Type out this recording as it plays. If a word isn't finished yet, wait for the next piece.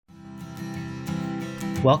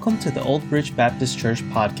Welcome to the Old Bridge Baptist Church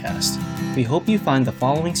podcast. We hope you find the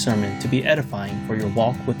following sermon to be edifying for your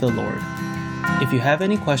walk with the Lord. If you have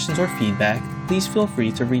any questions or feedback, please feel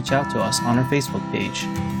free to reach out to us on our Facebook page.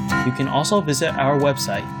 You can also visit our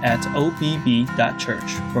website at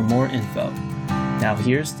obb.church for more info. Now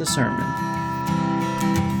here's the sermon.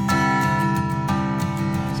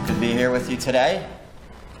 It's good to be here with you today.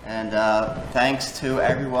 And thanks to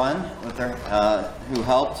everyone who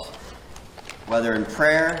helped, whether in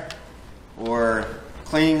prayer or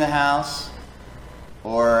cleaning the house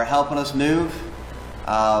or helping us move.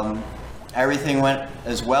 Everything went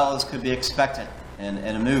as well as could be expected in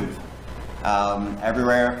a move.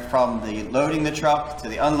 Everywhere from the loading the truck to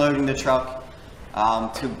the unloading the truck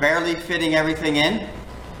to barely fitting everything in.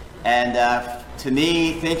 And to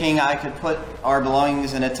me, thinking I could put our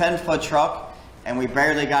belongings in a 10-foot truck, and we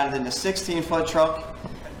barely got it in a 16-foot truck.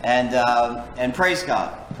 And praise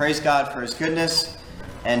God. Praise God for His goodness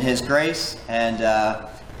and His grace. And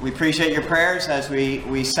we appreciate your prayers as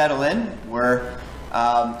we settle in. We're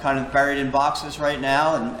kind of buried in boxes right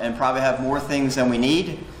now and probably have more things than we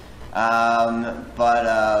need.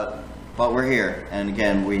 But we're here. And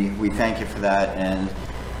again, we thank you for that and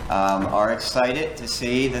are excited to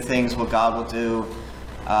see the things what God will do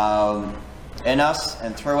in us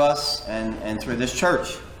and through us and through this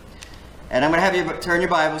church. And I'm going to have you turn your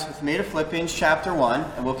Bibles with me to Philippians chapter 1,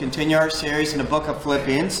 and we'll continue our series in the book of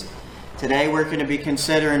Philippians. Today we're going to be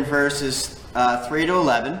considering verses 3 to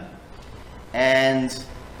 11. And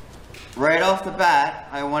right off the bat,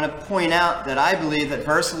 I want to point out that I believe that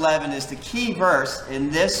verse 11 is the key verse in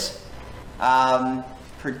this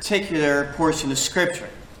particular portion of Scripture.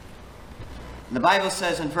 The Bible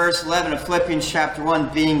says in verse 11 of Philippians chapter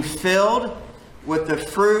 1, being filled with the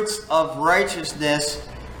fruits of righteousness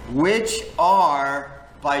which are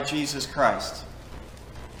by Jesus Christ.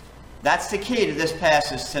 That's the key to this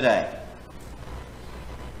passage today.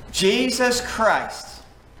 Jesus Christ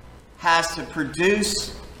has to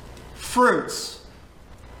produce fruits,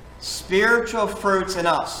 spiritual fruits in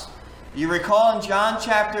us. You recall in John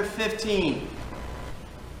chapter 15,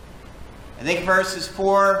 I think verses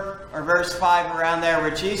 4 or verse 5 around there,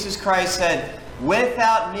 where Jesus Christ said,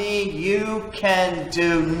 without me you can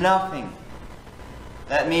do nothing.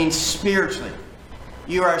 That means spiritually.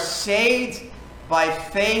 You are saved by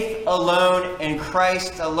faith alone in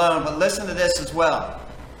Christ alone. But listen to this as well.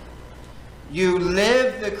 You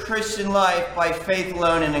live the Christian life by faith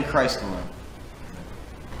alone and in Christ alone.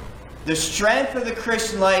 The strength of the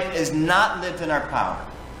Christian life is not lived in our power.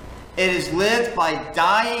 It is lived by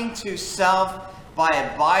dying to self, by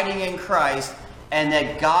abiding in Christ, and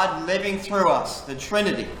that God living through us, the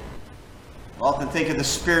Trinity. We often think of the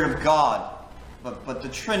Spirit of God. But the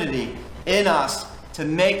Trinity in us to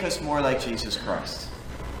make us more like Jesus Christ.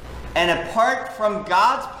 And apart from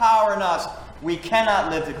God's power in us, we cannot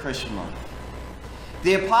live the Christian life.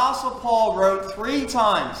 The Apostle Paul wrote 3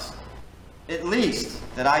 times, at least,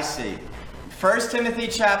 that I see. 1 Timothy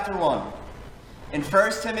chapter 1. In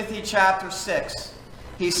 1 Timothy chapter 6,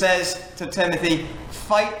 he says to Timothy,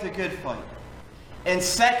 fight the good fight. In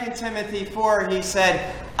 2 Timothy 4, he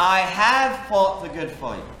said, I have fought the good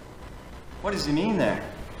fight. What does he mean there?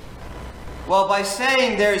 Well, by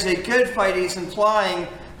saying there's a good fight, he's implying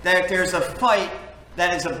that there's a fight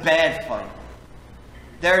that is a bad fight.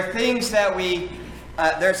 There are things that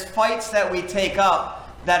there's fights that we take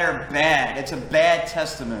up that are bad. It's a bad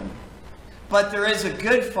testimony. But there is a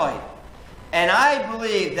good fight. And I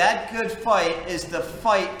believe that good fight is the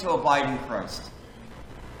fight to abide in Christ.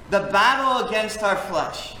 The battle against our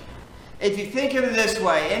flesh. If you think of it this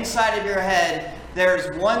way, inside of your head,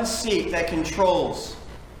 there's one seat that controls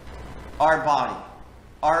our body,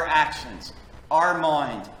 our actions, our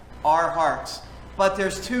mind, our hearts. But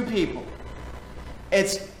there's 2 people.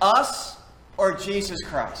 It's us or Jesus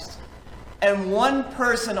Christ. And one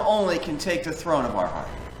person only can take the throne of our heart.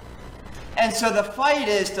 And so the fight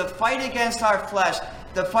is to fight against our flesh,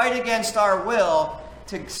 to fight against our will,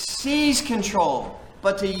 to seize control,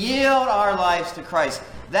 but to yield our lives to Christ.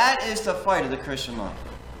 That is the fight of the Christian life.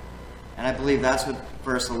 And I believe that's what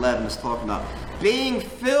verse 11 is talking about. Being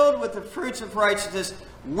filled with the fruits of righteousness,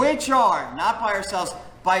 which are, not by ourselves,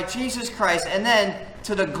 by Jesus Christ, and then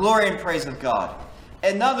to the glory and praise of God.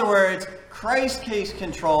 In other words, Christ takes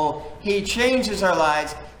control. He changes our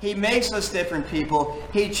lives. He makes us different people.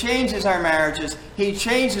 He changes our marriages. He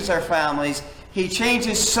changes our families. He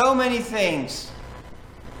changes so many things.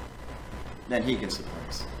 Then He gets the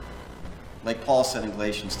praise. Like Paul said in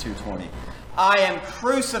Galatians 2:20. I am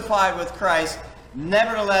crucified with Christ,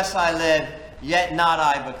 nevertheless I live, yet not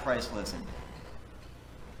I, but Christ lives in me.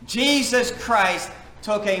 Jesus Christ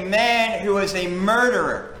took a man who was a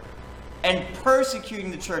murderer and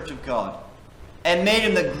persecuting the church of God and made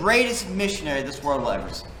him the greatest missionary this world will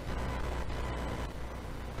ever see.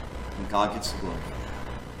 And God gets the glory for that.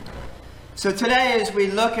 So today, as we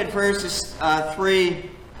look at verses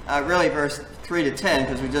verse 3 to 10,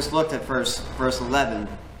 because we just looked at verse 11,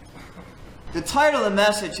 the title of the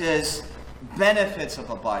message is Benefits of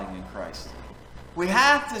Abiding in Christ. We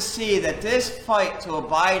have to see that this fight to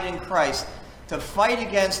abide in Christ, to fight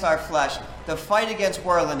against our flesh, to fight against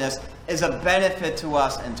worldliness, is a benefit to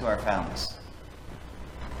us and to our families.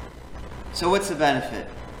 So what's the benefit?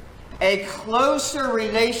 A closer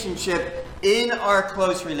relationship in our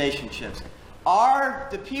close relationships.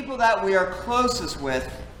 The people that we are closest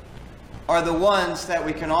with are the ones that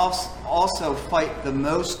we can also fight the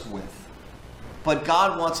most with. But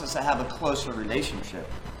God wants us to have a closer relationship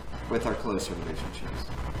with our closer relationships.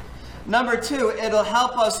 Number 2, it'll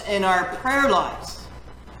help us in our prayer lives.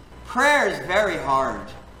 Prayer is very hard.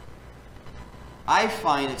 I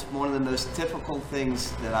find it's one of the most difficult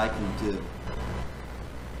things that I can do.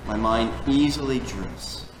 My mind easily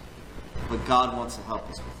drifts. But God wants to help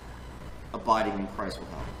us with that. Abiding in Christ will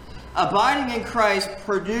help. Abiding in Christ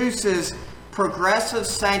produces progressive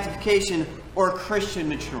sanctification or Christian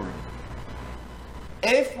maturity.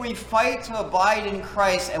 If we fight to abide in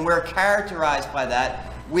Christ and we're characterized by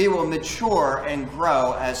that, we will mature and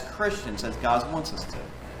grow as Christians, as God wants us to.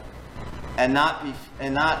 And not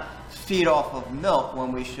feed off of milk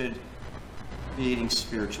when we should be eating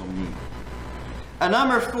spiritual meat. And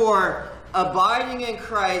number 4, abiding in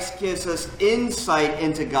Christ gives us insight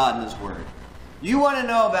into God and His Word. You want to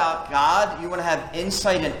know about God? You want to have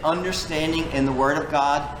insight and understanding in the Word of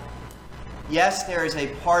God? Yes, there is a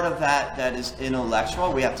part of that is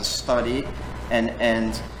intellectual. We have to study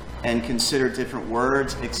and consider different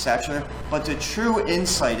words, etc. But the true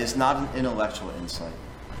insight is not an intellectual insight.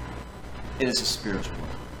 It is a spiritual one.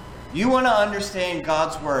 You want to understand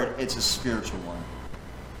God's Word, it's a spiritual one.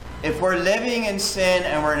 If we're living in sin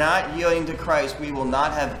and we're not yielding to Christ, we will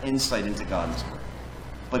not have insight into God's Word.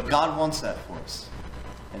 But God wants that for us.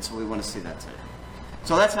 And so we want to see that today.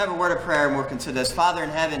 So let's have a word of prayer and we'll consider this. Father in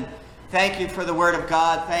heaven, thank you for the Word of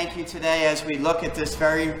God. Thank you today as we look at this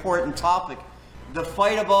very important topic, the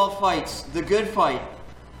fight of all fights, the good fight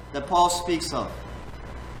that Paul speaks of.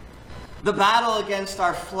 The battle against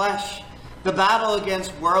our flesh, the battle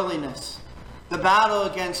against worldliness, the battle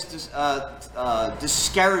against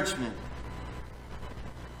discouragement,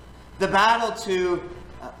 the battle to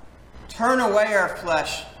turn away our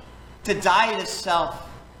flesh, to die to self,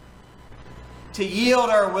 to yield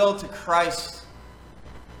our will to Christ,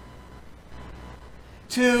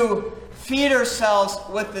 to feed ourselves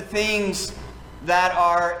with the things that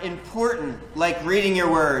are important, like reading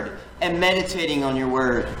your Word and meditating on your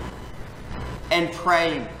Word and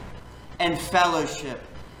praying and fellowship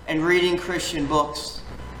and reading Christian books,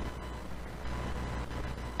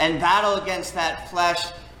 and battle against that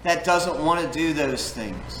flesh that doesn't want to do those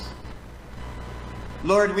things.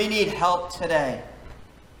 Lord, we need help today.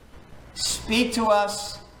 Speak to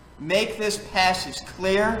us. Make this passage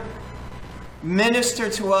clear. Minister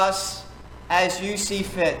to us as you see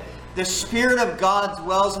fit. The Spirit of God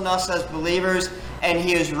dwells in us as believers, and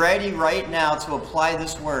He is ready right now to apply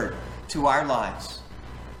this Word to our lives.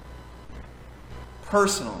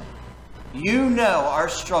 Personally, you know our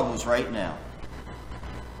struggles right now.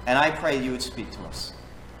 And I pray you would speak to us.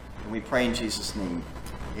 And we pray in Jesus' name.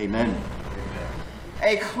 Amen.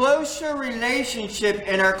 A closer relationship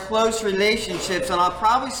in our close relationships, and I'll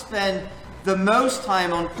probably spend the most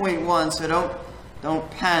time on point 1, so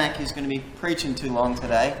don't panic. He's going to be preaching too long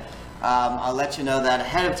today. I'll let you know that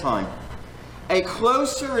ahead of time. A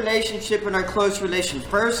closer relationship in our close relationship.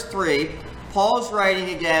 Verse 3, Paul's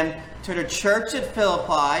writing again to the church at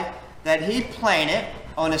Philippi that he planted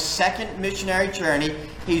on a second missionary journey.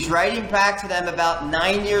 He's writing back to them about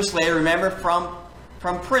 9 years later, remember,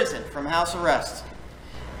 from prison, from house arrest.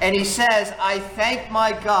 And he says, I thank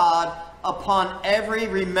my God upon every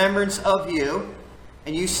remembrance of you.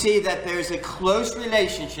 And you see that there's a close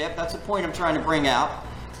relationship. That's the point I'm trying to bring out.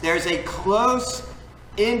 There's a close,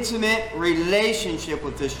 intimate relationship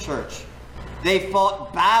with this church. They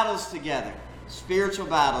fought battles together, spiritual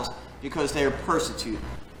battles, because they were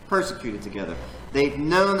persecuted together. They've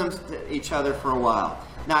known each other for a while.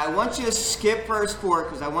 Now, I want you to skip verse 4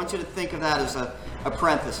 because I want you to think of that as a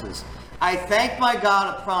parenthesis. I thank my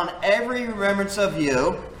God upon every remembrance of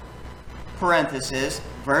you, parenthesis,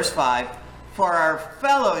 verse 5, for our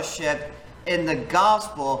fellowship in the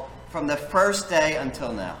gospel from the first day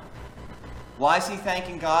until now. Why is he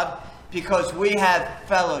thanking God? Because we have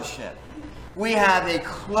fellowship. We have a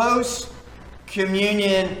close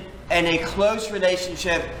communion and a close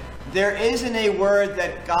relationship, there isn't a word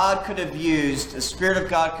that God could have used, the Spirit of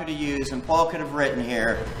God could have used, and Paul could have written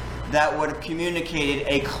here, that would have communicated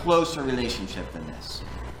a closer relationship than this.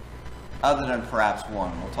 Other than perhaps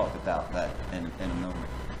one. We'll talk about that in a moment.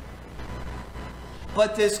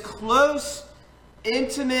 But this close,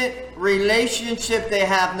 intimate relationship they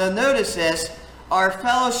have, now notice this, our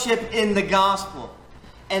fellowship in the gospel.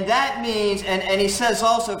 And that means, and he says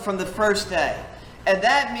also from the first day, and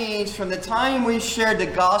that means from the time we shared the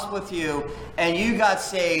gospel with you and you got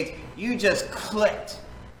saved, you just clicked.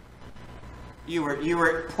 You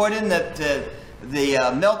were put in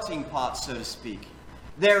the melting pot, so to speak.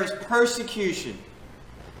 There is persecution.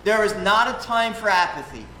 There is not a time for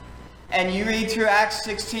apathy. And you read through Acts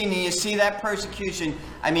 16 and you see that persecution.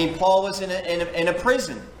 I mean, Paul was in a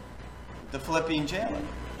prison, the Philippian jailer,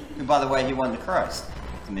 who, by the way, he won to Christ.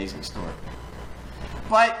 It's an amazing story.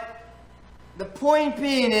 But the point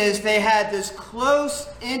being is they had this close,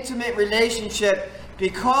 intimate relationship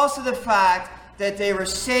because of the fact that they were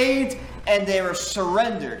saved and they were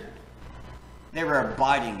surrendered. They were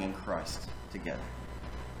abiding in Christ together.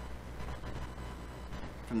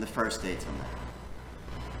 From the first day till now.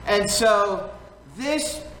 And so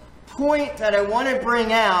this point that I want to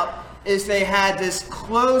bring out is they had this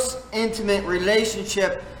close, intimate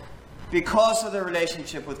relationship because of their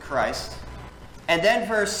relationship with Christ. And then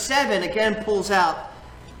verse 7 again pulls out,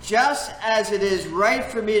 just as it is right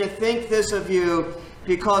for me to think this of you,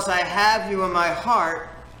 because I have you in my heart,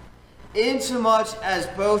 insomuch as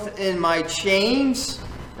both in my chains,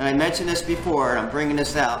 and I mentioned this before, and I'm bringing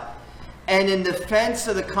this out, and in defense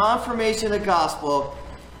of the confirmation of the gospel,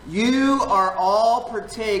 you are all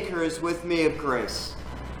partakers with me of grace.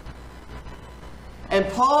 And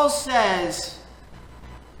Paul says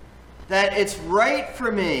that it's right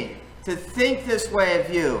for me to think this way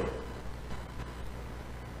of you.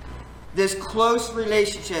 This close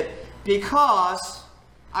relationship, because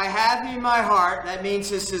I have you in my heart. That means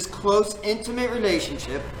this is close, intimate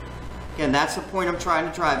relationship. Again, that's the point I'm trying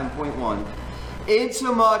to drive in point 1.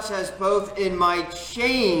 Insomuch as both in my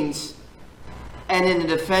chains and in the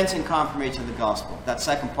defense and confirmation of the gospel. That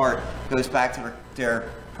second part goes back to their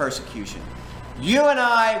persecution. You and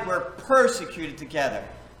I were persecuted together,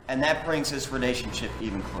 and that brings this relationship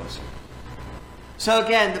even closer. So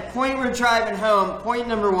again, the point we're driving home, point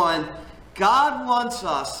number 1, God wants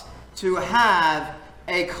us to have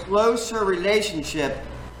a closer relationship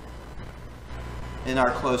in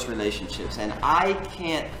our close relationships. And I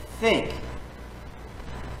can't think,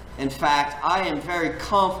 in fact, I am very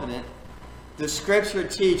confident the Scripture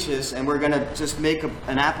teaches, and we're going to just make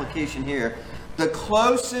an application here, the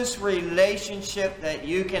closest relationship that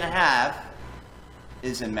you can have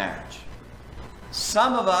is in marriage.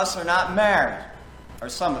 Some of us are not married. Or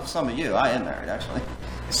some of you, I am married actually.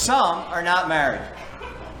 Some are not married.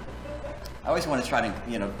 I always want to try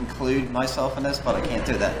to, include myself in this, but I can't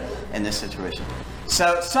do that in this situation.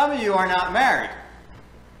 So some of you are not married.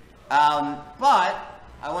 But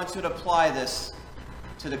I want you to apply this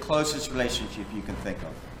to the closest relationship you can think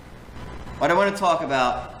of. But I want to talk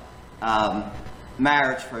about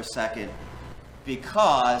marriage for a second,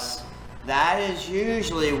 because that is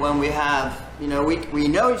usually when we have, we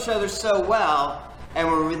know each other so well, and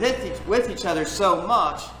we're with each other so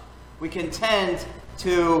much, we can tend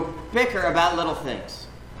to bicker about little things.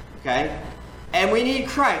 Okay? And we need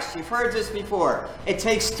Christ. You've heard this before. It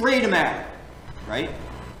takes 3 to marry. Right?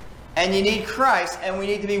 And you need Christ, and we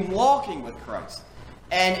need to be walking with Christ.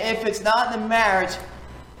 And if it's not in the marriage,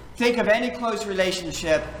 think of any close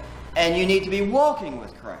relationship, and you need to be walking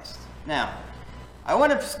with Christ. Now, I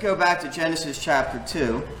want to go back to Genesis chapter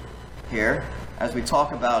 2 here, as we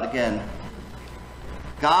talk about, again,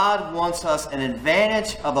 God wants us, an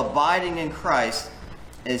advantage of abiding in Christ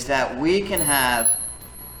is that we can have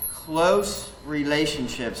close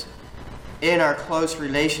relationships in our close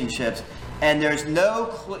relationships. And there's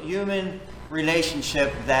no human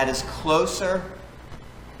relationship that is closer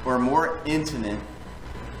or more intimate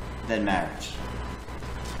than marriage.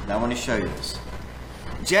 Now I want to show you this.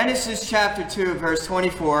 Genesis chapter 2, verse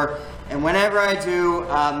 24. And whenever I do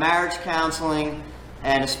marriage counseling,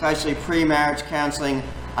 and especially pre-marriage counseling,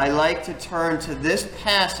 I like to turn to this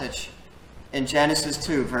passage in Genesis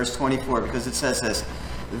 2, verse 24, because it says this: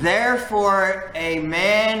 Therefore a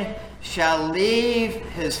man shall leave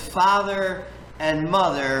his father and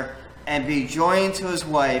mother and be joined to his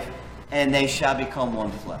wife, and they shall become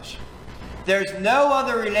one flesh. There's no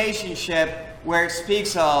other relationship where it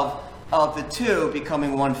speaks of the two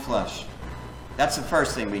becoming one flesh. That's the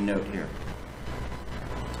first thing we note here.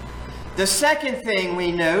 The second thing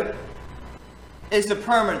we note is the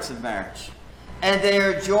permanence of marriage. and they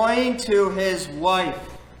are joined to his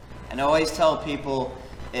wife. And I always tell people,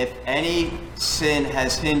 if any sin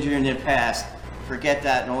has hindered you in the past, forget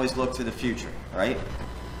that and always look to the future, right?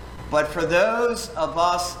 But for those of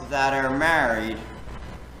us that are married,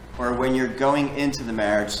 or when you're going into the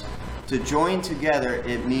marriage, to join together,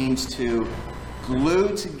 it means to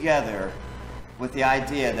glue together with the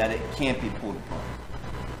idea that it can't be pulled apart.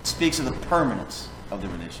 It speaks of the permanence of the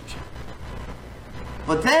relationship.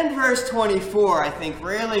 But then verse 24, I think,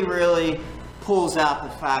 really pulls out the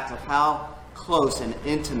fact of how close and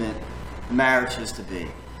intimate marriage is to be.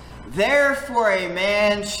 Therefore a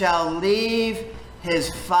man shall leave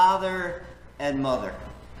his father and mother.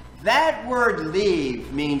 That word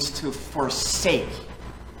leave means to forsake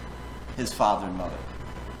his father and mother.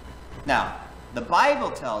 Now, the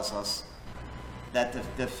Bible tells us that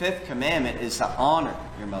the fifth commandment is to honor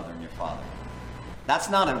your mother and your father. That's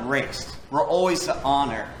not erased. We're always to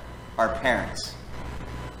honor our parents.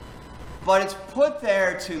 But it's put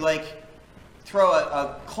there to throw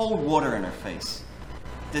a cold water in our face.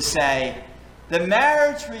 To say, the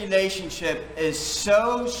marriage relationship is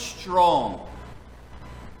so strong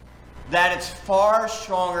that it's far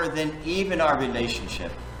stronger than even our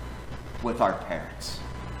relationship with our parents,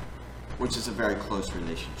 which is a very close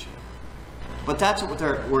relationship. But that's what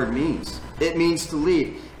that word means. It means to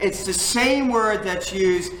leave. It's the same word that's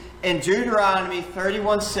used in Deuteronomy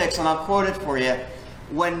 31:6, and I'll quote it for you.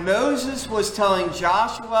 When Moses was telling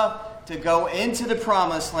Joshua to go into the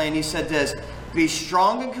promised land, he said this, "Be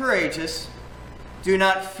strong and courageous. Do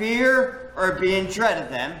not fear or be in dread of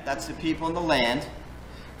them." That's the people in the land.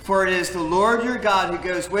 "For it is the Lord your God who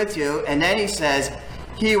goes with you." And then he says,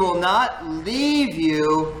 "He will not leave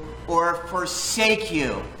you or forsake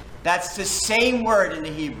you." That's the same word in the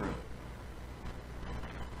Hebrew.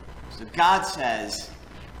 So God says,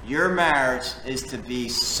 your marriage is to be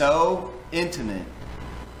so intimate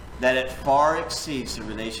that it far exceeds the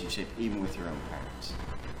relationship even with your own parents.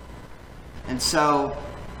 And so,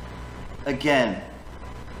 again,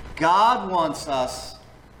 God wants us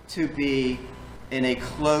to be in a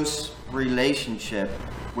close relationship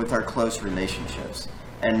with our close relationships.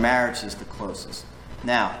 And marriage is the closest.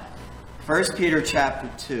 Now, 1 Peter chapter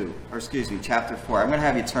 4. I'm going to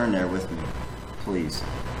have you turn there with me, please.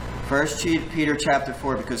 1 Peter chapter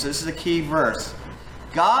 4, because this is a key verse.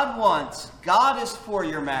 God is for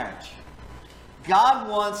your marriage. God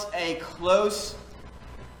wants a close,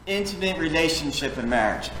 intimate relationship in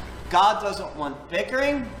marriage. God doesn't want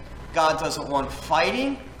bickering. God doesn't want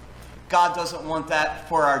fighting. God doesn't want that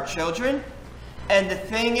for our children. And the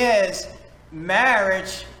thing is,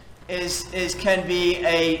 marriage can be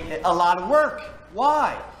a lot of work.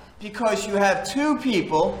 Why? Because you have two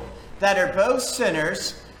people that are both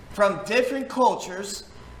sinners from different cultures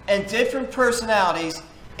and different personalities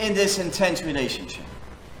in this intense relationship.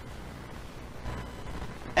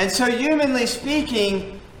 And so, humanly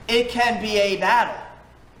speaking, it can be a battle.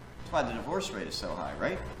 That's why the divorce rate is so high,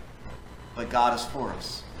 right? But God is for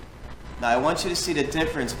us. Now, I want you to see the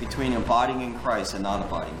difference between abiding in Christ and not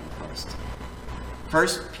abiding in Christ. 1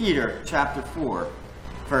 Peter chapter 4,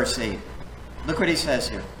 verse 8. Look what he says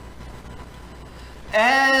here.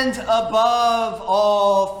 And above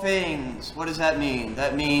all things. What does that mean?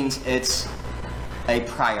 That means it's a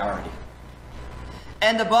priority.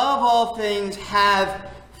 And above all things, have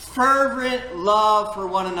fervent love for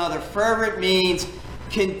one another. Fervent means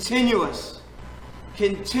continuous.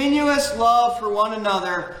 Continuous love for one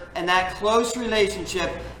another and that close relationship,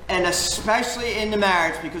 and especially in the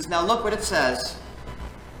marriage, because now look what it says.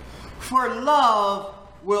 For love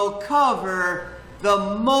will cover the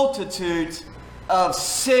multitude of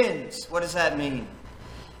sins. What does that mean?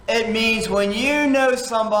 It means when you know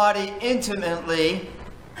somebody intimately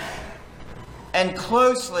and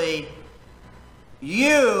closely,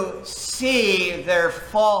 you see their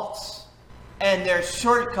faults and their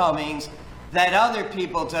shortcomings that other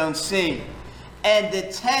people don't see. And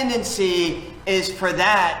the tendency is for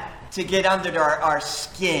that to get under our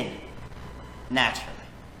skin naturally.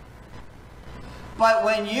 But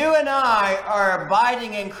when you and I are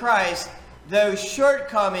abiding in Christ, those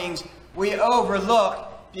shortcomings we overlook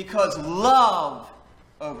because love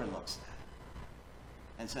overlooks that.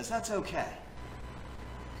 And says, that's okay.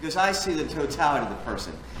 Because I see the totality of the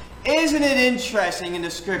person. Isn't it interesting in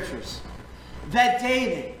the scriptures that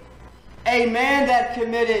David, a man that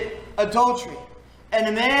committed adultery, and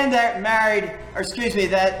a man that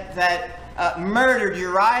murdered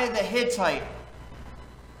Uriah the Hittite,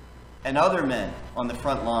 and other men on the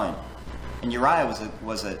front line, and Uriah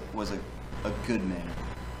was a good man.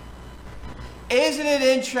 Isn't it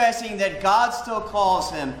interesting that God still calls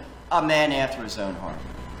him a man after his own heart?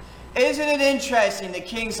 Isn't it interesting that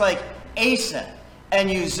kings like Asa and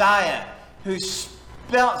Uzziah, who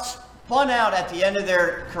spun out at the end of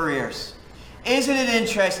their careers, isn't it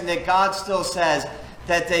interesting that God still says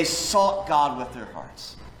that they sought God with their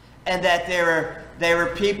hearts, and that they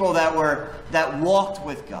were people that walked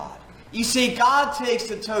with God? You see, God takes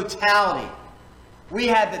the totality. We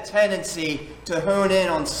have the tendency to hone in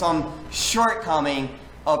on some shortcoming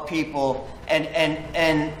of people,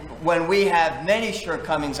 and when we have many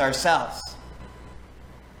shortcomings ourselves.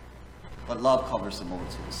 But love covers the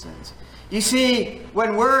multitude of sins. You see,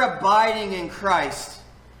 when we're abiding in Christ,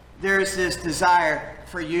 there's this desire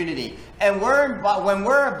for unity. And when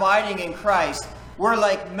we're abiding in Christ, we're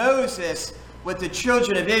like Moses with the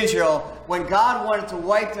children of Israel when God wanted to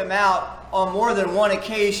wipe them out on more than one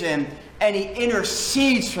occasion, and he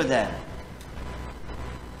intercedes for them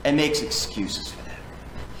and makes excuses for them.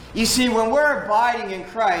 You see, when we're abiding in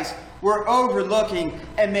Christ, we're overlooking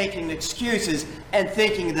and making excuses and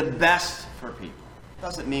thinking the best for people.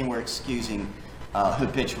 Doesn't mean we're excusing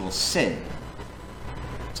habitual sin.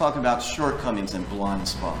 We're talking about shortcomings and blind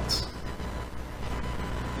spots.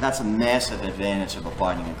 That's a massive advantage of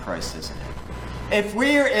abiding in Christ, isn't it? If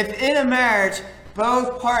in a marriage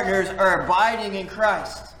both partners are abiding in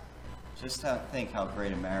Christ, just think how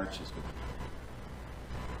great a marriage is going to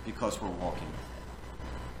be, because we're walking with Him.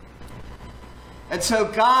 And so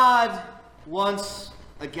God wants,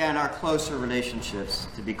 again, our closer relationships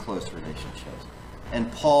to be close relationships.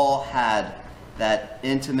 And Paul had that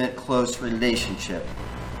intimate, close relationship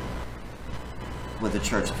with the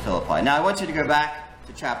church of Philippi. Now, I want you to go back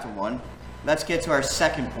to chapter 1. Let's get to our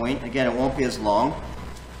second point. Again, it won't be as long.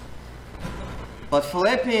 But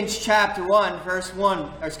Philippians chapter 1, verse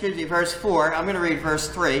 4. I'm going to read verse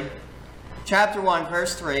 3. Chapter 1,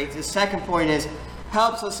 verse 3. The second point is,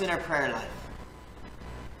 helps us in our prayer life.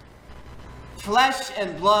 Flesh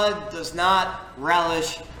and blood does not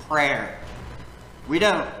relish prayer. We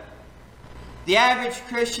don't. The average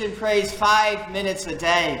Christian prays 5 minutes a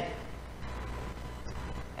day.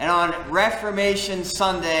 And on Reformation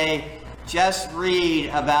Sunday, just read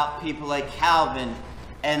about people like Calvin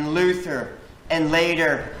and Luther and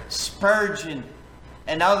later Spurgeon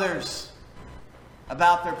and others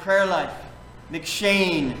about their prayer life.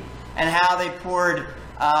 McShane, and how they poured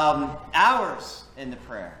hours into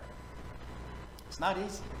prayer. It's not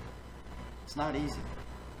easy. It's not easy.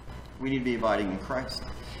 We need to be abiding in Christ.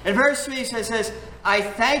 In verse 3 it says, I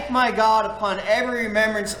thank my God upon every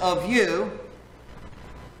remembrance of you,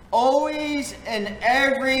 always in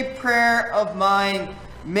every prayer of mine,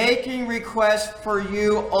 making request for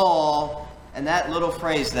you all. And that little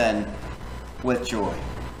phrase then, with joy.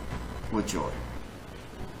 With joy.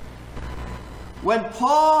 When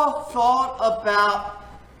Paul thought about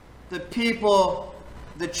the people,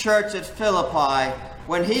 the church at Philippi,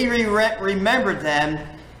 when he remembered them,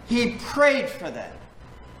 he prayed for them.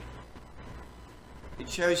 It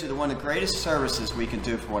shows you that one of the greatest services we can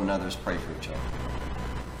do for one another is pray for each other.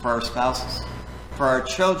 For our spouses, for our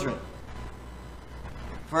children,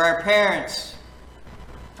 for our parents,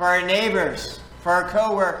 for our neighbors, for our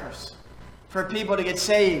co-workers, for people to get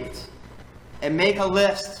saved, and make a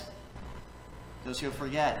list, those who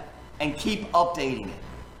forget, and keep updating it.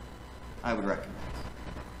 I would recommend.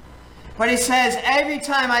 But he says, every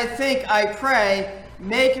time I think, I pray,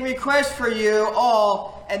 make a request for you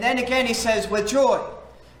all, and then again he says, with joy.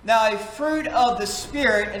 Now, a fruit of the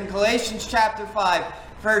Spirit in Galatians chapter 5,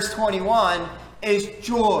 verse 21, is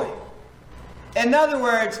joy. In other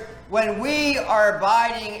words, when we are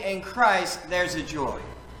abiding in Christ, there's a joy.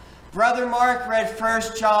 Brother Mark read 1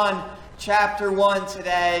 John chapter 1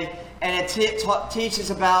 today, and it teaches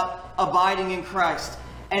about abiding in Christ.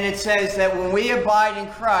 And it says that when we abide in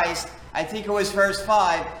Christ, I think it was verse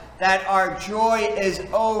 5, that our joy is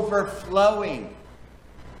overflowing.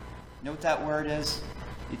 You know what that word is?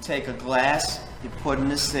 You take a glass, you put it in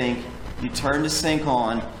the sink, you turn the sink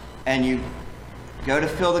on, and you go to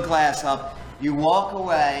fill the glass up. You walk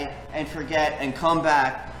away and forget and come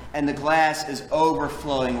back, and the glass is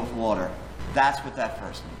overflowing with water. That's what that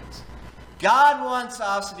verse means. God wants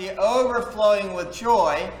us to be overflowing with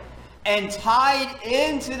joy, and tied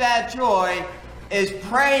into that joy is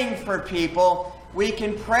praying for people. We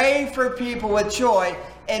can pray for people with joy,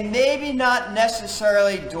 and maybe not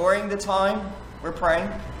necessarily during the time we're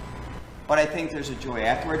praying, but I think there's a joy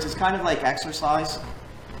afterwards. It's kind of like exercise.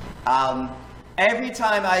 Every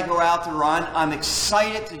time I go out to run, I'm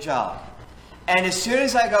excited to jog. And as soon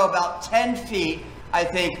as I go about 10 feet, I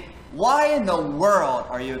think, why in the world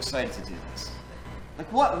are you excited to do this?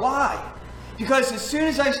 Like, what? Why? Because as soon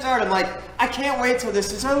as I start, I'm like, I can't wait till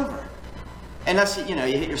this is over. Unless, you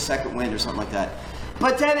hit your second wind or something like that.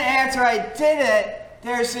 But then after I did it,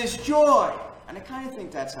 there's this joy. And I kind of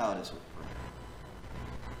think that's how it is with prayer.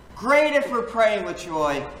 Great if we're praying with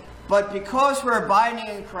joy, but because we're abiding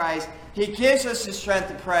in Christ, He gives us the strength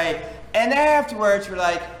to pray. And afterwards, we're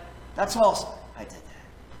like, that's awesome. I did that.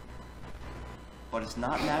 But it's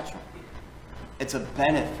not natural. It's a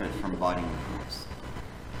benefit from abiding in Christ.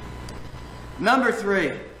 Number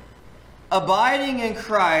 3, abiding in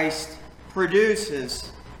Christ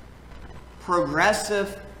produces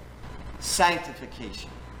progressive sanctification.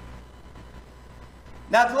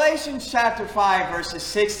 Now, Galatians chapter 5, verses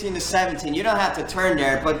 16 to 17, you don't have to turn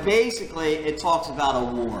there, but basically it talks about a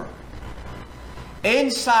war.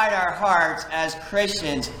 Inside our hearts as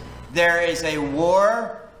Christians, there is a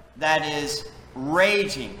war that is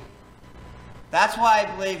raging. That's why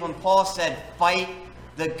I believe when Paul said, fight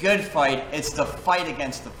the good fight, it's the fight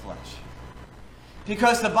against the flesh.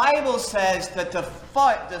 Because the Bible says that the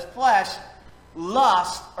flesh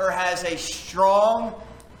lusts or has a strong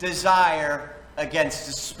desire against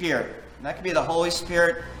the Spirit. And that could be the Holy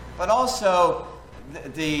Spirit, but also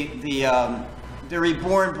the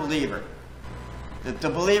reborn believer. The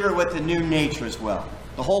believer with the new nature as well.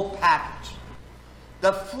 The whole package.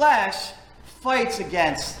 The flesh fights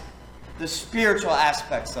against the spiritual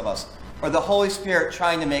aspects of us, or the Holy Spirit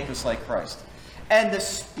trying to make us like Christ. And the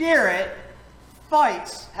Spirit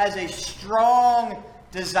fights, has a strong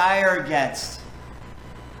desire against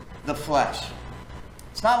the flesh.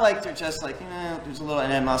 It's not like they're just like, there's a little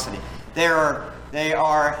animosity. They are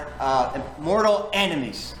mortal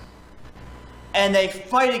enemies. And they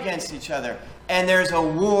fight against each other. And there's a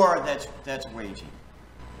war that's waging.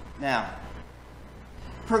 Now,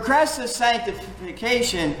 progressive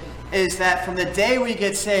sanctification is that from the day we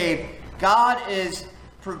get saved, God is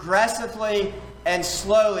progressively and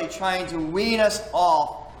slowly trying to wean us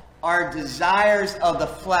off our desires of the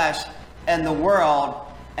flesh and the world,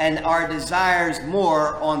 and our desires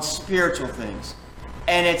more on spiritual things.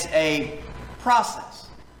 And it's a process.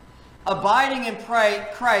 Abiding in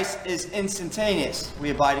Christ is instantaneous.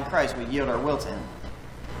 We abide in Christ. We yield our will to Him.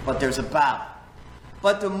 But there's a battle.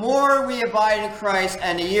 But the more we abide in Christ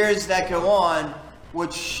and the years that go on,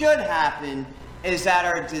 what should happen is that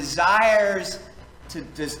our desires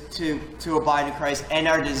to abide in Christ and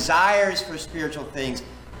our desires for spiritual things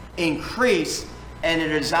increase, and the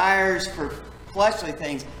desires for fleshly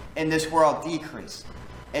things in this world decrease.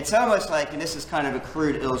 It's almost like, and this is kind of a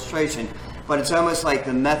crude illustration, but it's almost like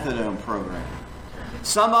the methadone program.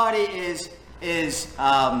 Somebody is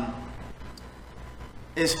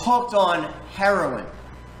hooked on heroin.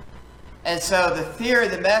 And so the theory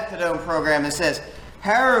of the methadone program, it says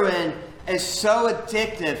heroin is so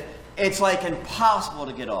addictive, it's like impossible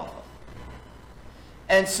to get off of.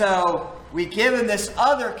 And so we give them this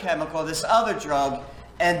other chemical, this other drug,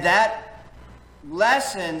 and that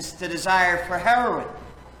lessens the desire for heroin.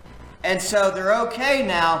 And so they're okay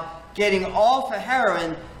now getting off of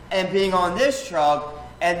heroin and being on this drug.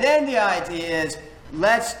 And then the idea is,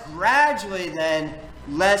 let's gradually then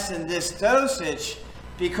lessen this dosage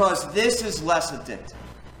because this is less addictive.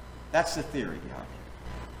 That's the theory behind it.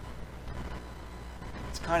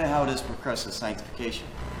 It's kind of how it is for progressive sanctification.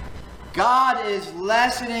 God is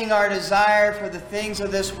lessening our desire for the things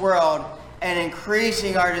of this world and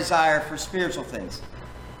increasing our desire for spiritual things.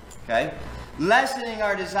 Okay? Lessening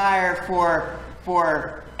our desire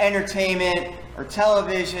for entertainment or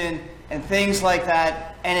television and things like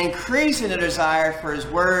that, and increasing the desire for His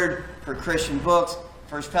Word, for Christian books,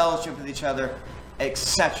 for His fellowship with each other,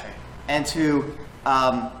 etc. And to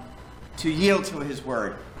yield to His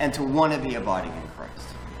Word and to want to be abiding in Christ.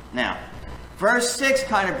 Now, verse 6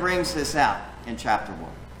 kind of brings this out in chapter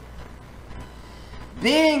 1.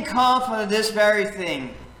 Being confident of this very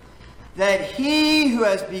thing, that He who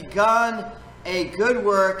has begun a good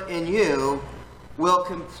work in you will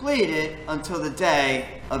complete it until the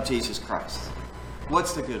day of Jesus Christ.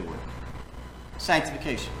 What's the good work?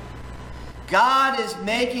 Sanctification. God is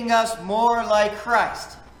making us more like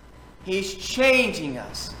Christ. He's changing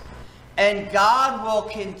us. And God will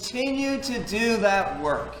continue to do that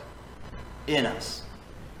work in us.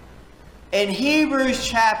 In Hebrews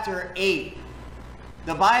chapter 8,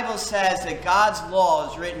 the Bible says that God's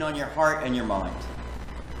law is written on your heart and your mind.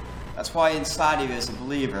 That's why inside of you as a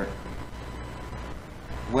believer,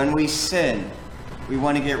 when we sin, we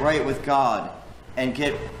want to get right with God and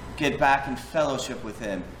get back in fellowship with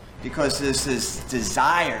Him. Because there's this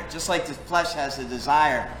desire, just like the flesh has a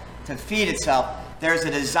desire to feed itself, there's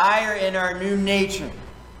a desire in our new nature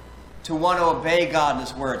to want to obey God and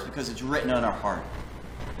His words because it's written on our heart.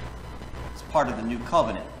 It's part of the new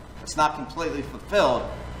covenant. It's not completely fulfilled,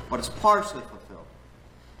 but it's partially fulfilled.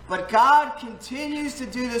 But God continues to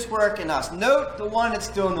do this work in us. Note the one that's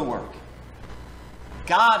doing the work.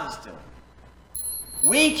 God is doing it.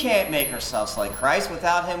 We can't make ourselves like Christ.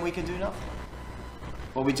 Without him, we can do nothing.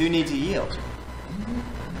 But we do need to yield.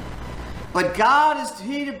 But God,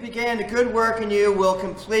 he that began the good work in you, will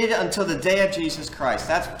complete it until the day of Jesus Christ.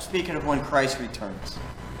 That's speaking of when Christ returns.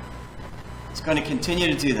 It's going to continue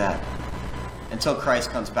to do that until Christ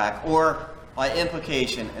comes back, or by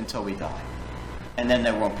implication, until we die. And then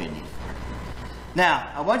there won't be a need for it. Now,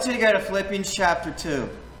 I want you to go to Philippians chapter 2,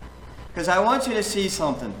 because I want you to see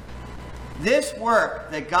something. This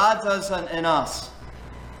work that God does in us,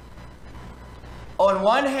 on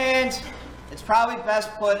one hand, it's probably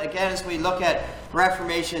best put, again, as we look at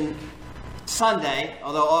Reformation Sunday,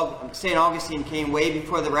 although St. Augustine came way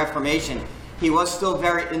before the Reformation, he was still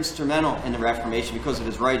very instrumental in the Reformation because of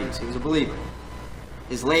his writings. He was a believer.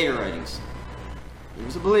 His later writings. He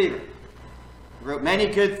was a believer. He wrote many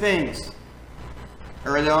good things.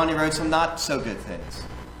 Early on, he wrote some not so good things.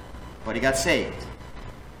 But he got saved.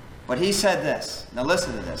 But he said this. Now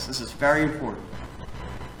listen to this. This is very important.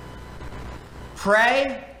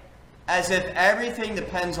 Pray as if everything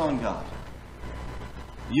depends on God.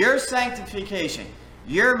 Your sanctification,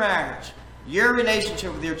 your marriage, your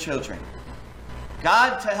relationship with your children,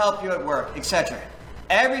 God to help you at work, etc.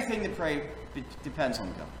 Everything to pray depends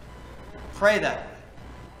on God. Pray that way.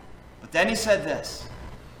 But then he said this,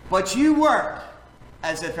 but you work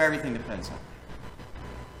as if everything depends on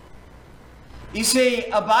you. You see,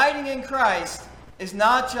 abiding in Christ is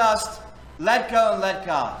not just let go and let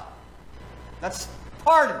God. That's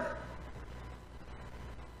part of it.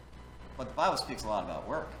 But the Bible speaks a lot about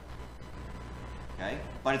work. Okay?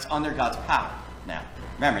 But it's under God's power now.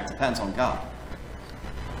 Remember, it depends on God.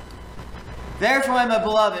 Therefore, my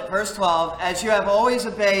beloved, verse 12, as you have always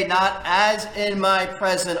obeyed, not as in my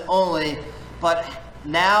presence only, but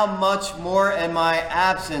now much more in my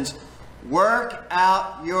absence, work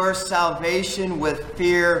out your salvation with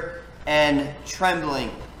fear and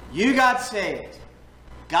trembling. You got saved.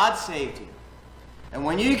 God saved you. And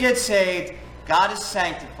when you get saved, God is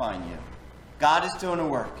sanctifying you. God is doing a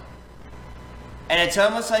work. And it's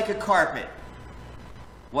almost like a carpet.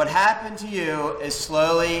 What happened to you is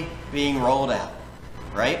slowly being rolled out.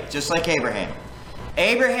 Right? Just like Abraham.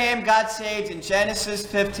 Abraham got saved in Genesis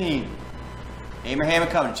 15. Abraham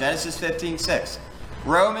and covenant. Genesis 15:6.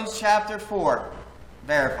 Romans chapter 4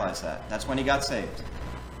 verifies that. That's when he got saved.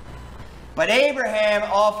 But Abraham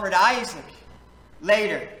offered Isaac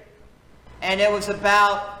later. And it was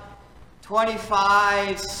about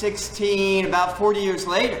 25:16, about 40 years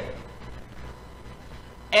later.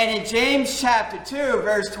 And in James chapter 2,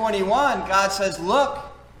 verse 21, God says, look,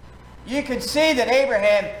 you can see that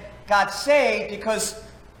Abraham got saved because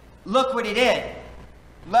look what he did.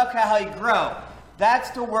 Look how he grew.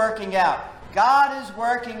 That's the working out. God is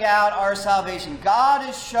working out our salvation. God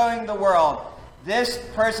is showing the world this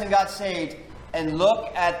person got saved, and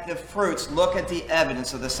look at the fruits. Look at the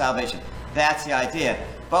evidence of the salvation. That's the idea.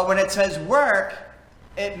 But when it says work,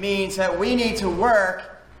 it means that we need to work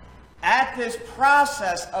at this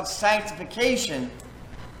process of sanctification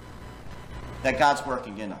that God's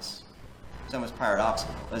working in us. It's almost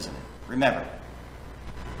paradoxical, isn't it? Remember,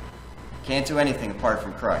 can't do anything apart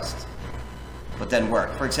from Christ, but then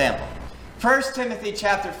work. For example, 1 Timothy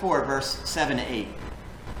chapter 4, verse 7 to 8.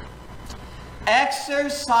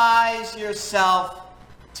 Exercise yourself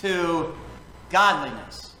to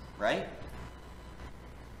godliness, right?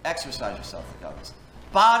 Exercise yourself to godliness.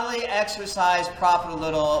 Bodily exercise profit a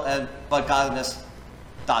little, but godliness, ...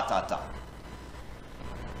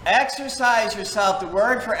 Exercise yourself. The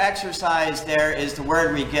word for exercise there is the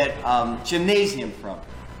word we get gymnasium from.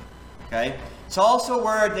 Okay? It's also a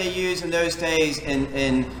word they use in those days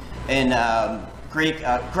in Greek,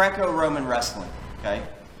 Greco-Roman wrestling. Okay?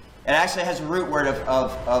 It actually has a root word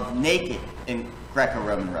of naked in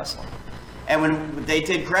Greco-Roman wrestling. And when they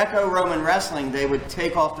did Greco-Roman wrestling, they would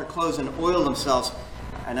take off their clothes and oil themselves.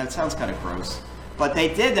 I know it sounds kind of gross, but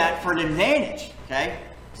they did that for an advantage, okay?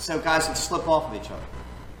 So guys would slip off of each other.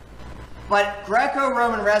 But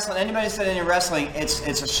Greco-Roman wrestling, anybody who's studying wrestling, it's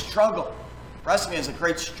a struggle. Wrestling is a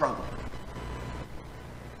great struggle.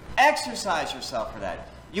 Exercise yourself for that.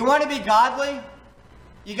 You want to be godly?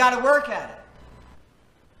 You got to work at it.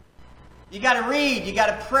 You got to read, you got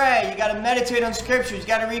to pray, you got to meditate on scriptures, you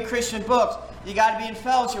got to read Christian books, you got to be in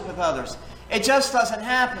fellowship with others. It just doesn't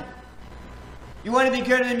happen. You want to be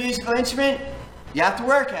good at a musical instrument? You have to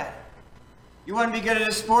work at it. You want to be good at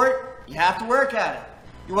a sport? You have to work at it.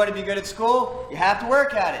 You want to be good at school? You have to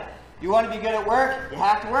work at it. You want to be good at work? You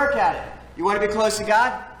have to work at it. You want to be close to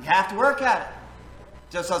God? You have to work at it.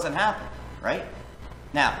 It just doesn't happen, right?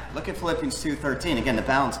 Now, look at Philippians 2:13, again, to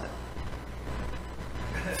balance it.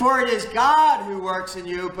 For it is God who works in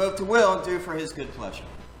you both to will and do for his good pleasure.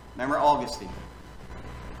 Remember Augustine.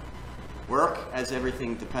 Work as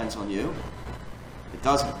everything depends on you. It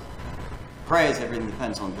doesn't. Pray as everything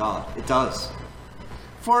depends on God. It does.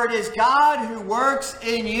 For it is God who works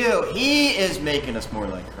in you. He is making us more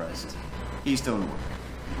like Christ. He's doing the work.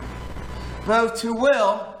 Both to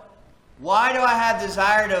will. Why do I have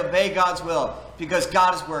desire to obey God's will? Because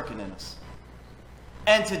God is working in us.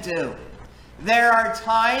 And to do. There are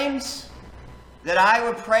times that I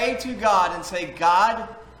would pray to God and say, God,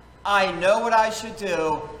 I know what I should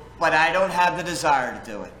do, but I don't have the desire to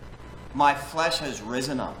do it. My flesh has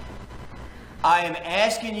risen up. I am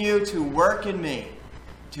asking you to work in me,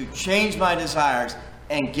 to change my desires,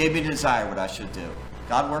 and give me the desire what I should do.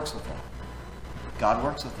 God works with that. God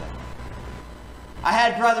works with that. I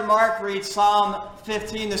had Brother Mark read Psalm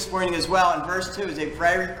 15 this morning as well, and verse 2 is a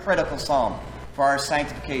very critical psalm for our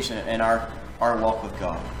sanctification and our walk with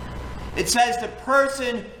God. It says, the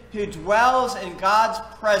person who dwells in God's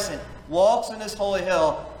presence, walks in his holy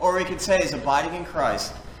hill, or we could say is abiding in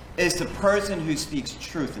Christ, is the person who speaks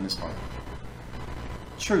truth in his heart.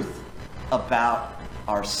 Truth about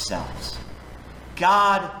ourselves.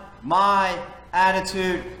 God, my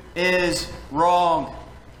attitude is wrong.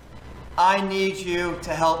 I need you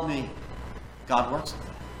to help me. God works with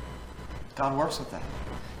that. God works with that.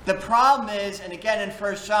 The problem is, and again in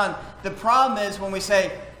 1 John, the problem is when we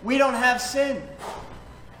say, we don't have sin.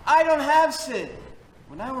 I don't have sin.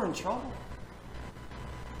 Well, now we're in trouble.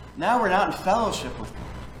 Now we're not in fellowship with God.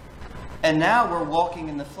 And now we're walking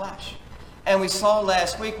in the flesh. And we saw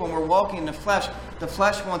last week when we're walking in the flesh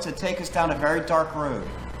wants to take us down a very dark road.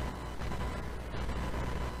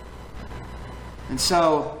 And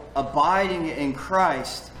so, abiding in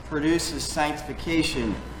Christ produces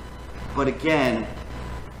sanctification. But again,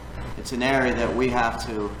 it's an area that we have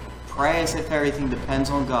to pray as if everything depends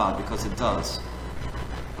on God, because it does.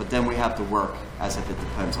 But then we have to work as if it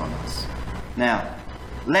depends on us. Now,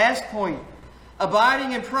 last point.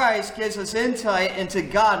 Abiding in Christ gives us insight into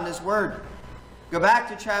God and his word. Go back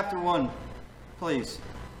to chapter 1, please.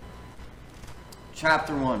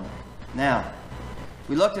 Chapter 1. Now,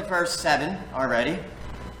 we looked at verse 7 already.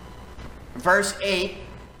 Verse 8,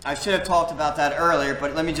 I should have talked about that earlier,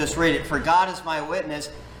 but let me just read it. For God is my witness,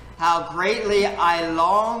 how greatly I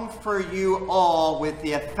long for you all with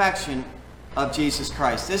the affection of Jesus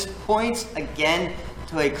Christ. This points again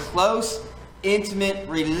to a close, intimate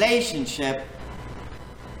relationship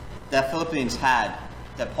that Philippians had,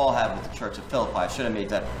 that Paul had with the church of Philippi. I should have made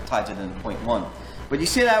that tied to point 1. But you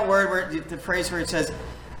see that word, where the phrase where it says,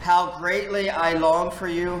 how greatly I long for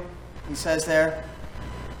you, he says there,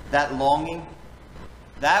 that longing.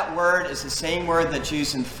 That word is the same word that's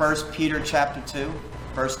used in 1 Peter chapter 2,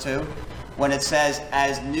 verse 2, when it says,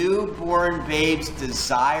 as newborn babes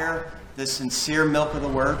desire the sincere milk of the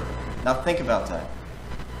word. Now think about that.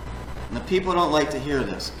 And the people don't like to hear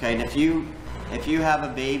this, okay? And if you have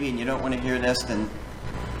a baby and you don't want to hear this, then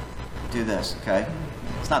do this, okay?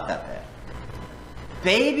 It's not that bad.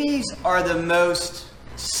 Babies are the most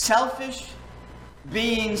selfish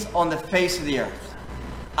beings on the face of the earth.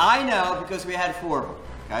 I know because we had 4 of them,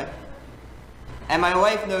 okay? And my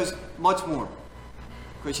wife knows much more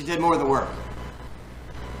because she did more of the work.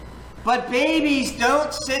 But babies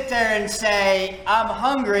don't sit there and say, I'm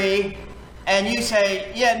hungry, and you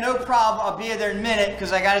say, yeah, no problem, I'll be there in a minute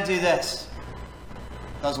because I got to do this.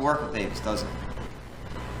 Doesn't work with babies, does it?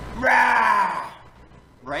 Rah!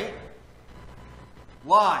 Right?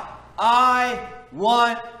 Why? I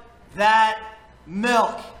want that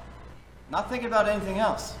milk. Not thinking about anything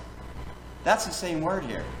else. That's the same word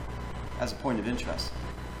here as a point of interest.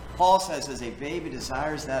 Paul says, as a baby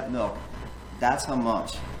desires that milk, that's how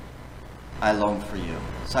much I long for you.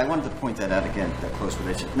 So I wanted to point that out again, that close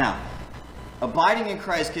relationship. Now, abiding in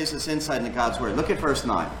Christ gives us insight into God's word. Look at verse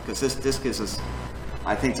 9, because this gives us,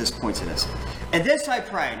 I think this points to this. And this I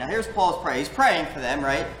pray. Now here's Paul's prayer. He's praying for them,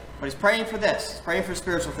 right? But he's praying for this. He's praying for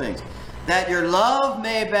spiritual things. That your love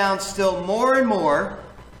may abound still more and more.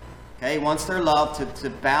 Okay, he wants their love to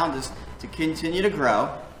abound, to continue to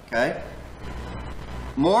grow. Okay?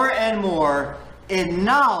 More and more in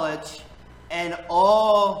knowledge and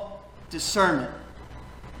all discernment.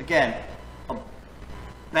 Again,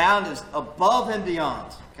 abound is above and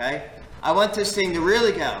beyond. Okay? I want this thing to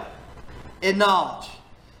really go. In knowledge.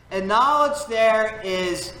 And knowledge there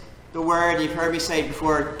is the word you've heard me say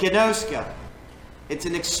before, gnosko. It's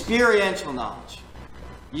an experiential knowledge.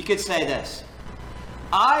 You could say this.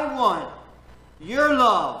 I want your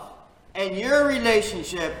love and your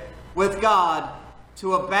relationship with God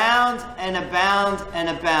to abound and abound and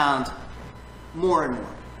abound more and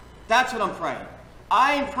more. That's what I'm praying.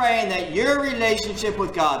 I am praying that your relationship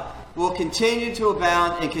with God will continue to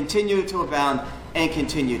abound and continue to abound and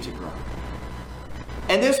continue to grow.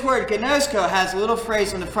 And this word, gnosko, has a little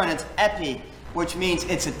phrase on the front. It's epi, which means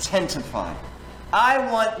it's intensified.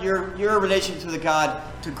 I want your relationship to the God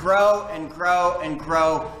to grow and grow and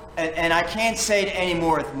grow. And I can't say it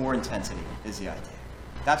anymore with more intensity, is the idea.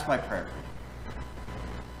 That's my prayer.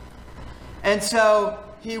 And so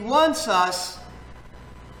he wants us,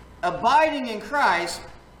 abiding in Christ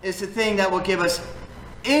is the thing that will give us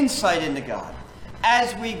insight into God.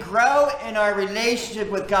 As we grow in our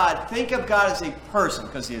relationship with God, think of God as a person,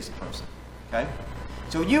 because he is a person. Okay?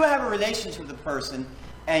 So you have a relationship with a person,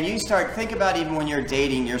 and you think about even when you're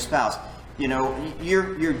dating your spouse. You know,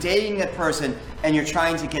 you're dating that person, and you're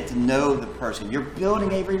trying to get to know the person. You're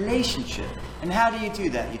building a relationship. And how do you do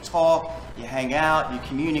that? You talk, you hang out, you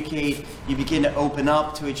communicate, you begin to open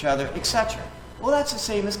up to each other, etc. Well, that's the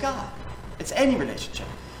same as God. It's any relationship.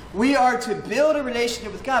 We are to build a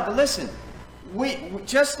relationship with God. But listen, we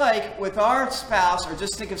just like with our spouse, or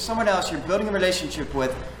just think of someone else you're building a relationship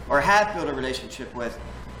with, or have built a relationship with,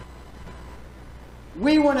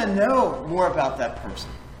 we want to know more about that person.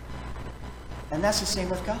 And that's the same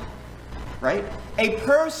with God, right? A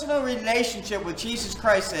personal relationship with Jesus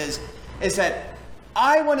Christ is that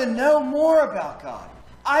I want to know more about God.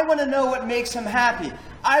 I want to know what makes him happy.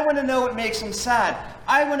 I want to know what makes him sad.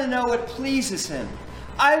 I want to know what pleases him.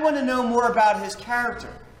 I want to know more about his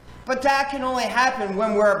character. But that can only happen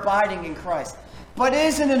when we're abiding in Christ. But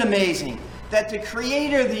isn't it amazing that the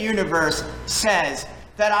creator of the universe says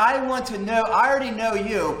that I want to know, I already know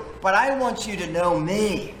you, but I want you to know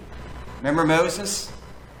me. Remember Moses?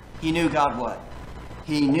 He knew God what?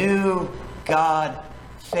 He knew God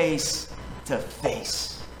face to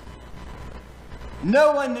face.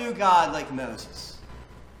 No one knew God like Moses.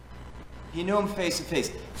 He knew him face to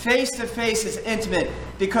face. Face to face is intimate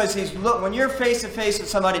because when you're face to face with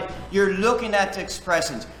somebody, you're looking at the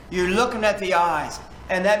expressions. You're looking at the eyes.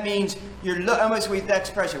 And that means almost with that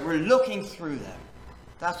expression, we're looking through them.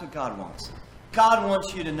 That's what God wants. God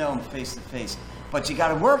wants you to know him face to face. But you got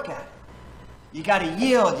to work at it. You got to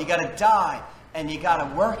yield, you got to die, and you got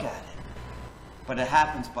to work at it. But it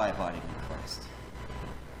happens by abiding in Christ.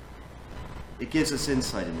 It gives us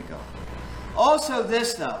insight into God. Also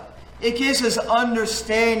this, though, it gives us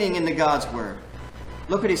understanding into God's word.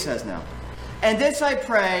 Look what he says now. And this I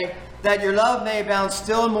pray, that your love may abound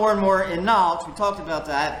still more and more in knowledge, we talked about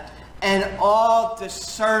that, and all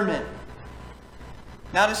discernment.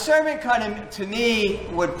 Now, discernment kind of, to me,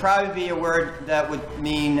 would probably be a word that would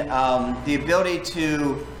mean the ability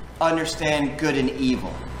to understand good and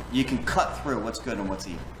evil. You can cut through what's good and what's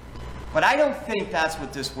evil. But I don't think that's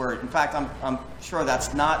what this word, in fact, I'm sure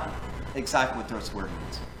that's not exactly what this word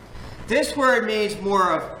means. This word means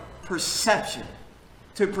more of perception,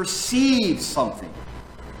 to perceive something.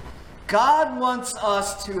 God wants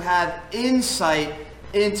us to have insight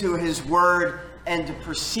into his word and to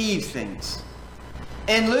perceive things.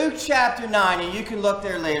 In Luke chapter 9, and you can look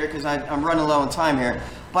there later because I'm running low on time here,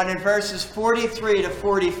 but in verses 43 to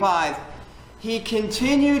 45, he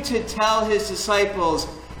continued to tell his disciples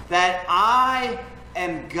that I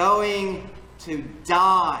am going to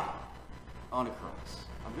die on a cross.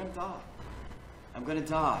 I'm going to die. I'm going to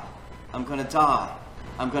die. I'm going to die.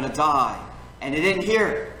 I'm going to die. And they didn't hear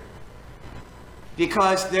it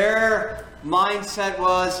because their mindset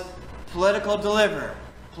was political deliverer,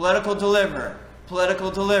 political deliverer,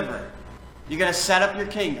 political deliverer. You're going to set up your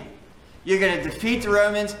kingdom. You're going to defeat the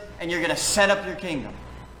Romans, and you're going to set up your kingdom.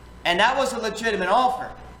 And that was a legitimate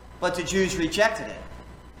offer, but the Jews rejected it.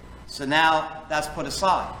 So now that's put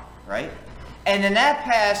aside, right? And in that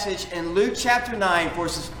passage in Luke chapter 9,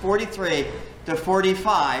 verses 43 to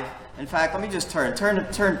 45, in fact, let me just turn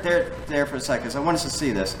there for a second, because I want us to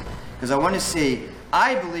see this. Because I want to see,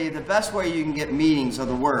 I believe the best way you can get meanings of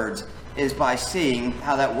the words is by seeing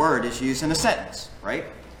how that word is used in a sentence, right?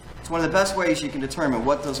 It's one of the best ways you can determine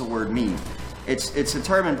what does a word mean. It's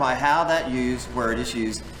determined by how that word is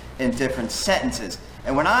used in different sentences.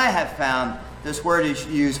 And when I have found this word is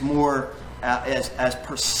used more as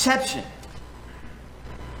perception.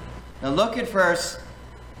 Now look at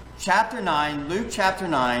chapter 9, Luke chapter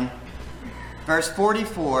 9, verse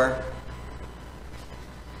 44.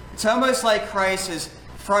 It's almost like Christ is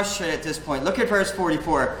frustrated at this point. Look at verse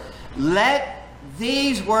 44. Let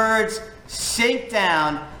these words sink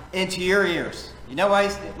down into your ears. You know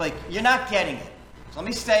why? You're not getting it. So let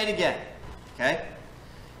me say it again. Okay?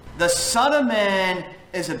 The Son of Man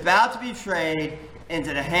is about to be betrayed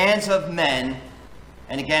into the hands of men,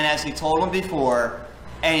 and again as he told them before,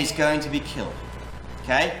 and he's going to be killed.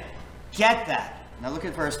 Okay? Get that. Now look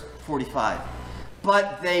at verse 45.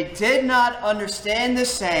 But they did not understand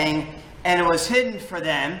this saying, and it was hidden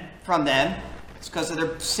from them. It's because of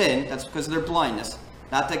their sin. That's because of their blindness.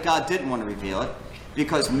 Not that God didn't want to reveal it.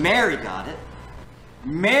 Because Mary got it.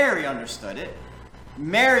 Mary understood it.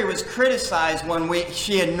 Mary was criticized when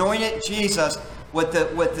she anointed Jesus with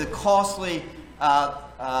the costly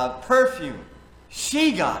perfume.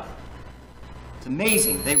 She got it. It's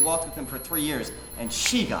amazing. They walked with him for 3 years, and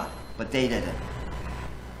she got it, but they didn't.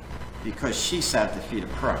 Because she sat at the feet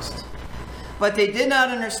of Christ. But they did not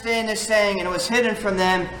understand this saying, and it was hidden from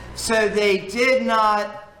them, so they did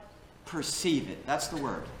not perceive it. That's the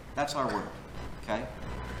word. That's our word. Okay?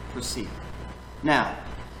 Perceive. Now,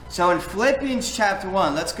 so in Philippians chapter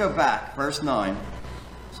 1, let's go back, verse 9.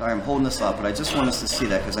 Sorry, I'm holding this up, but I just want us to see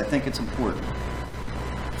that because I think it's important.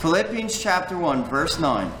 Philippians chapter 1, verse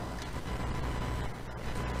 9.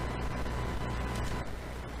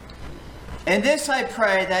 In this I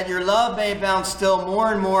pray, that your love may abound still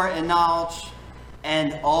more and more in knowledge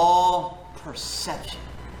and all perception.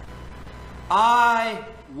 I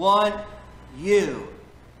want you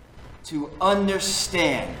to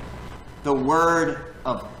understand the Word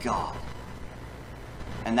of God.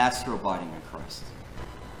 And that's through abiding in Christ.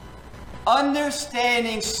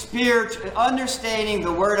 Understanding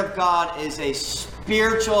the Word of God is a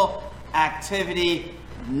spiritual activity,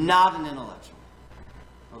 not an intellectual.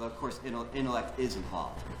 Although, of course, intellect is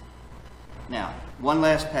involved. Now, one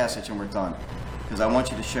last passage and we're done. Because I want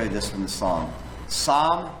you to show you this from the Psalm.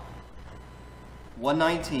 Psalm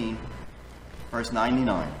 119, verse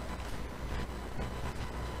 99.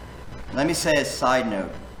 Let me say a side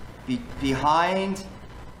note. Behind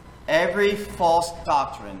every false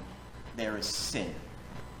doctrine, there is sin.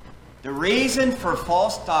 The reason for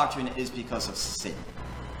false doctrine is because of sin.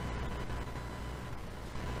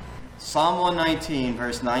 Psalm 119,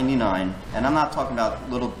 verse 99, and I'm not talking about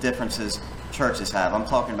little differences churches have. I'm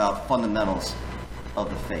talking about fundamentals of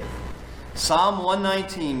the faith. Psalm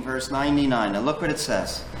 119, verse 99. Now look what it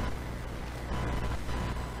says.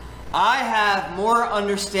 I have more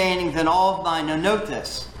understanding than all of mine. Now note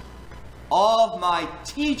this. All of my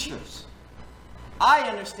teachers. I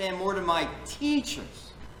understand more than my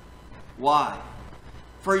teachers. Why?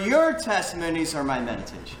 For your testimonies are my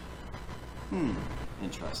meditation.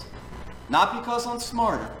 Interesting. Not because I'm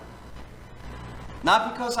smarter.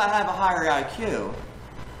 Not because I have a higher IQ.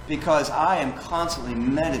 Because I am constantly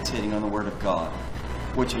meditating on the Word of God.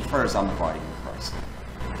 Which infers I'm abiding in Christ.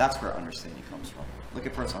 That's where understanding comes from. Look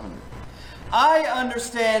at verse 100. I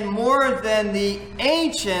understand more than the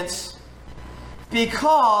ancients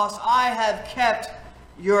because I have kept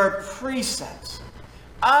your precepts.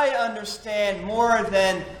 I understand more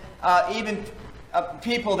than even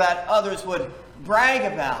people that others would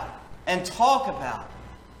brag about and talk about.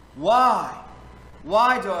 Why?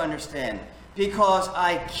 Why do I understand? Because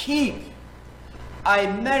I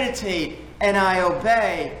meditate, and I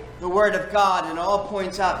obey the Word of God, and it all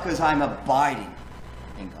points out because I'm abiding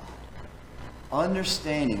in God.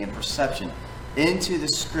 Understanding and perception into the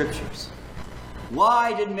Scriptures.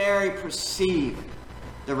 Why did Mary perceive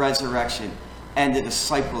the resurrection, and the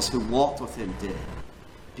disciples who walked with him did it?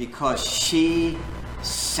 Because she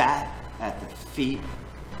sat at the feet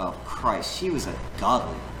of Christ. She was a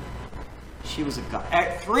godly. She was a god.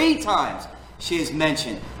 3 times she is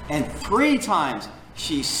mentioned, and 3 times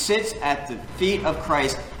she sits at the feet of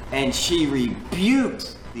Christ, and she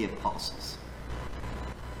rebukes the apostles.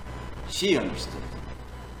 She understood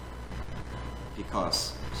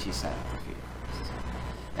because she sat at the feet of Christ.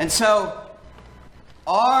 And so,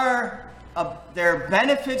 there are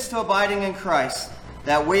benefits to abiding in Christ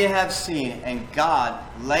that we have seen, and God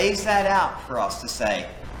lays that out for us to say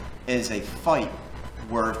is a fight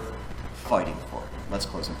worth fighting for. Let's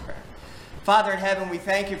close in prayer. Father in heaven, we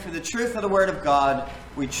thank you for the truth of the Word of God.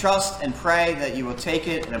 We trust and pray that you will take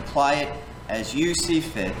it and apply it as you see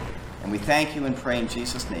fit. And we thank you and pray in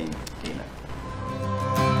Jesus' name. Amen.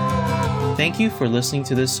 Thank you for listening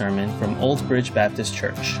to this sermon from Old Bridge Baptist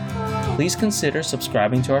Church. Please consider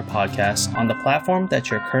subscribing to our podcast on the platform that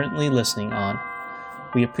you're currently listening on.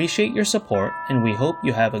 We appreciate your support, and we hope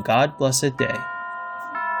you have a God-blessed day.